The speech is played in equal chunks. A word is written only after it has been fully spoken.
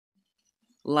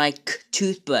Like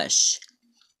toothbrush.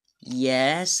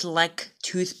 Yes, like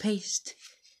toothpaste.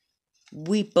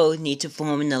 We both need to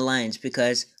form an alliance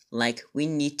because, we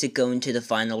need to go into the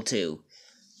final two.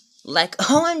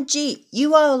 OMG,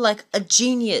 you are like a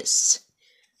genius.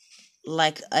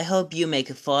 I hope you make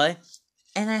it far.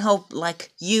 And I hope,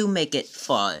 you make it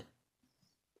far.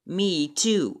 Me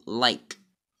too,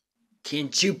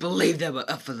 Can't you believe that we're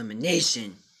up for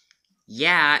elimination?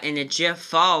 Yeah, and it's your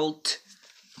fault.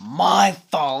 My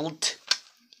fault?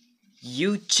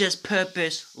 You just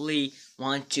purposely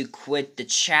want to quit the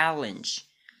challenge.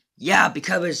 Yeah,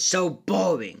 because it's so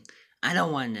boring. I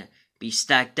don't want to be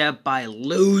stacked up by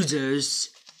losers.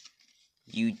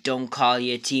 You don't call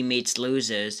your teammates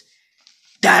losers.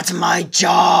 That's my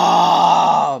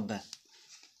job! I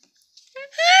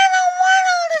don't want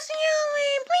all this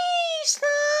yelling. Please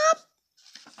stop.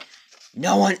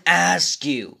 No one asked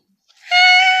you.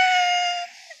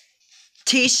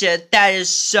 Tisha, that is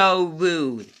so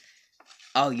rude.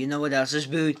 Oh, you know what else is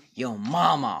rude? Your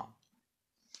mama.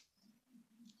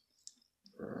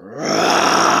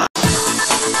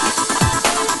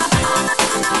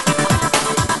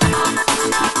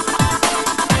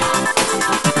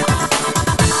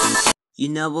 You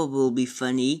know what will be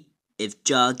funny? If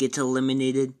Jaw gets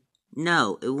eliminated?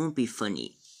 No, it won't be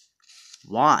funny.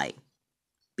 Why?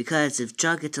 Because if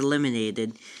Jaw gets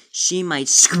eliminated, she might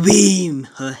scream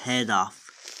her head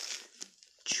off.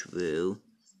 True,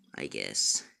 I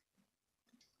guess.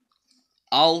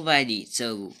 Alrighty,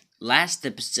 so last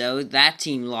episode, that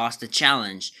team lost the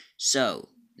challenge, so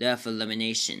they're for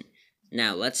elimination.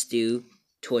 Now let's do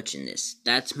tortureness.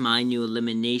 That's my new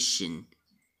elimination.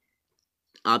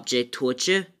 Object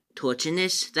torture,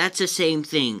 tortureness, that's the same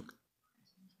thing.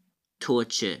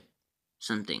 Torture,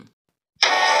 something.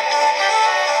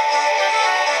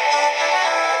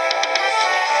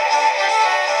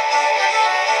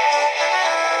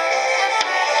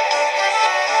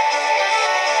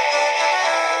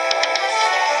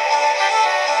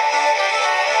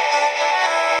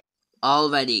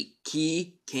 Already,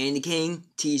 Key, Candy King,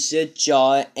 Tisha,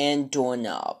 Jaw, and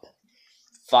Doorknob.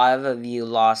 5 of you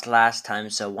lost last time,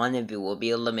 so 1 of you will be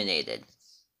eliminated.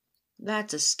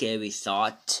 That's a scary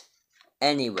thought.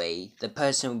 Anyway, the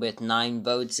person with 9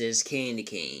 votes is Candy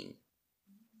Cane.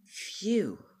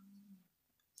 Phew.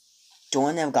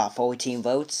 Doorknob got 14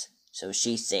 votes, so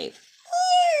she's safe.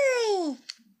 Yay!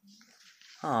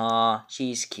 Aw,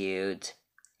 she's cute.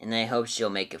 And I hope she'll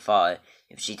make it far.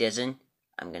 If she doesn't,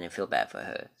 I'm gonna feel bad for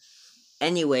her.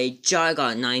 Anyway, Jar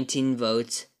got 19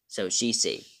 votes, so she's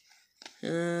safe.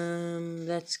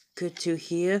 That's good to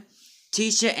hear.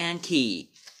 Tisha and Key,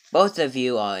 both of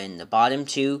you are in the bottom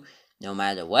 2. No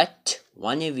matter what,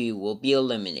 1 of you will be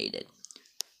eliminated.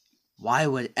 Why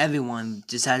would everyone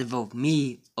decide to vote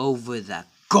me over that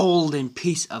golden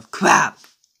piece of crap?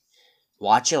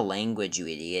 Watch your language, you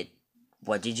idiot.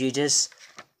 What did you just...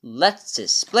 Let's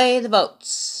display the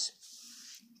votes.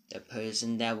 The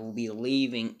person that will be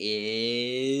leaving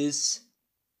is...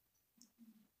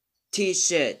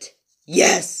 T-shirt.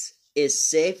 Yes! Is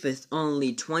safe with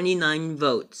only 29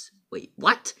 votes. Wait,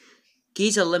 what?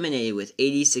 Key's eliminated with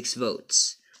 86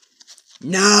 votes.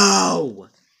 No!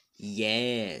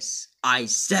 Yes, I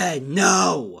said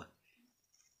no!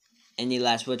 Any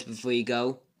last words before you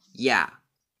go? Yeah.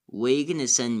 Where are you gonna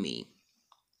send me?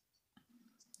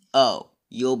 Oh,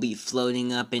 you'll be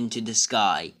floating up into the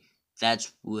sky.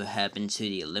 That's what happened to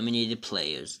the eliminated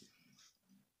players.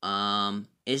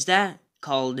 Is that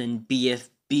called in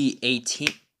BFB 18?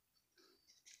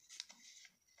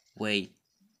 Wait.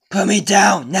 Put me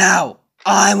down, now!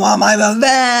 I want my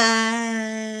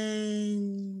revenge!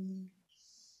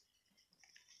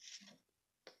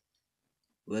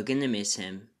 We're gonna miss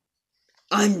him.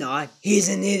 I'm not. He's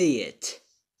an idiot.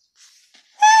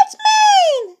 That's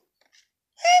mine!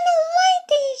 I don't like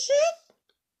this shit.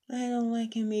 I don't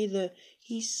like him either.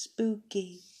 He's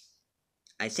spooky.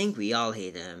 I think we all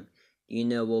hate him. You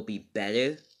know what will be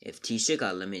better? If Tisha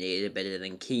got eliminated better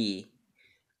than Key.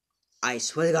 I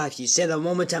swear to God, if you say that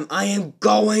one more time, I am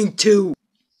going to!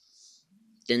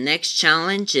 The next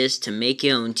challenge is to make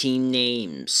your own team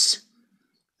names.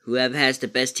 Whoever has the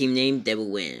best team name, they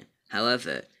will win.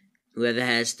 However, whoever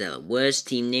has the worst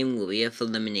team name will be up for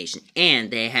elimination. And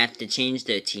they have to change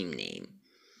their team name.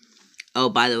 Oh,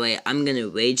 by the way, I'm gonna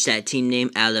rage that team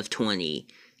name out of 20.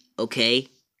 Okay?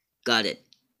 Got it.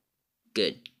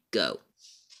 Good. Go.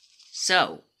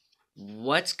 So,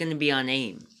 what's gonna be our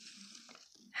name?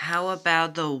 How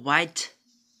about the white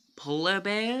polar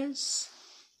bears?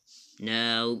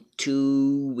 No,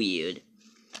 too weird.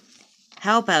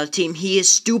 How about team he is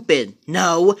stupid?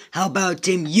 No. How about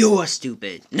team you are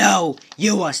stupid? No,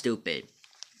 you are stupid.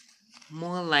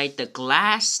 More like the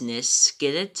glassness,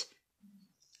 get it?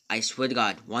 I swear to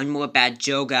God, one more bad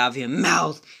joke out of your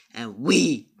mouth, and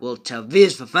we will tell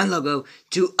Viz for Fun logo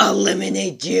to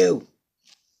eliminate you.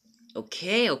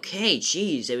 Okay,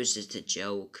 jeez, it was just a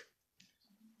joke.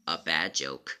 A bad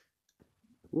joke.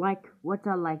 Like, what's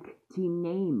a team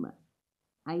name?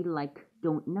 I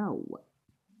don't know.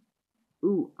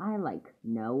 Ooh, I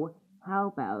no. How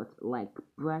about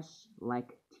brush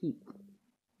teeth?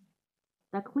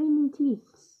 The cleaning teeth.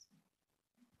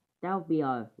 That would be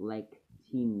our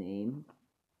team name.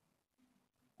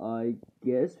 I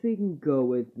guess we can go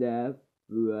with that,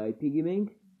 right, Piggy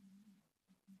Mink?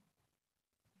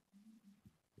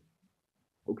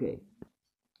 Okay.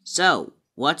 So,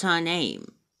 what's our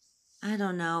name? I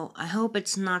don't know. I hope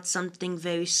it's not something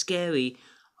very scary.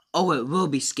 Oh, it will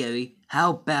be scary.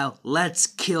 How about Let's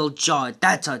Kill Jar?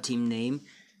 That's our team name.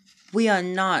 We are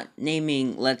not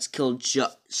naming Let's Kill Jar.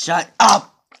 Shut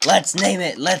up! Let's name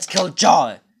it Let's Kill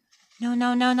Jar. No.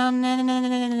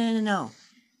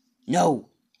 No,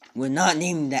 we're not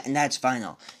naming that, and that's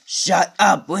final. Shut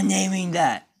up! We're naming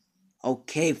that.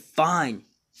 Okay, fine.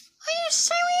 Are you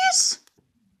serious?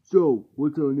 So,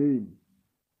 what's our name?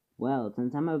 Well,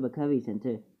 since I'm a recovery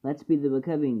center, let's be the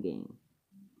recovering gang.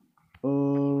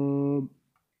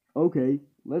 Okay,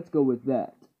 let's go with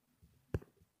that.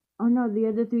 Oh no, the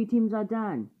other 3 teams are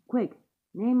done. Quick,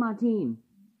 name our team.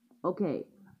 Okay,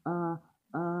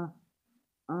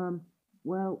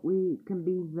 well, we can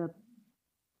be the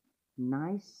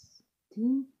nice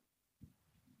team?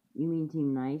 You mean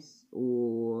Team Nice,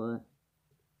 or...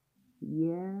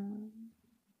 yeah?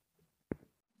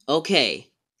 Okay,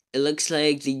 it looks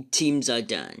like the teams are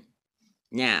done.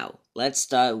 Now, let's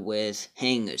start with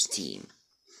Hanger's team.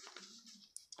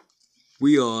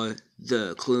 We are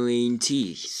the Clean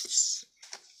Teeth.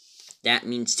 That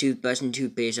means toothbrush and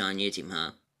toothpaste on your team,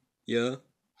 huh? Yeah.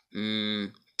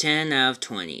 10 out of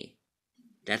 20.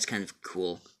 That's kind of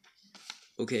cool.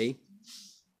 Okay.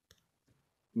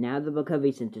 Now the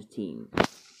Recovery Center's team.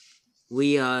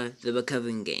 We are the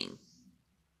Recovering Gang.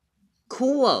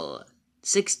 Cool!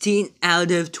 16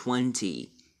 out of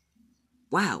 20.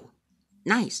 Wow.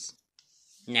 Nice.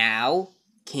 Now,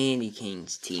 Candy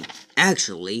King's team.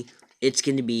 Actually, it's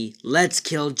gonna be Let's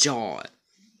Kill Jar.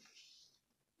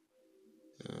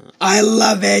 I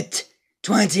love it!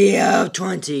 20 out of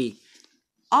 20.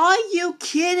 Are you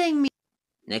kidding me?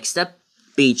 Next up,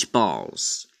 Beach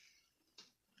Balls.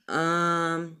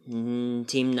 Team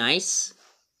Nice.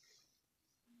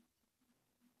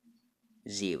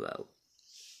 0.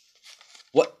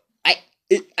 What? Are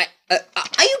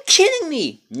you kidding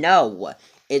me? No,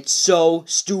 it's so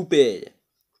stupid.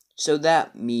 So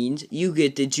that means you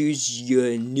get to choose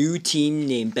your new team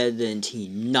name better than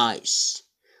Team Nice.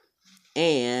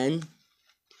 And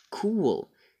cool.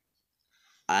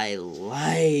 I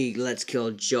like Let's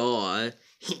Kill Jar.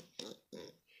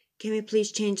 Can we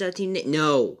please change our team name?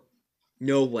 No.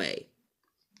 No way.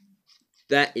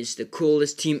 That is the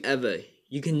coolest team ever.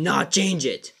 You cannot change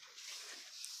it.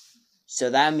 So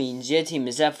that means your team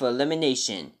is up for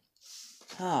elimination.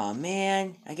 Oh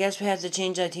man, I guess we have to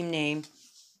change our team name.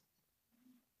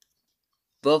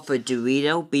 Vote for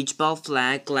Dorito, Beach Ball,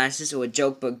 Flag, Glasses, or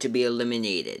Joke Book to be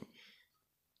eliminated.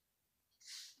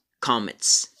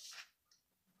 Comments.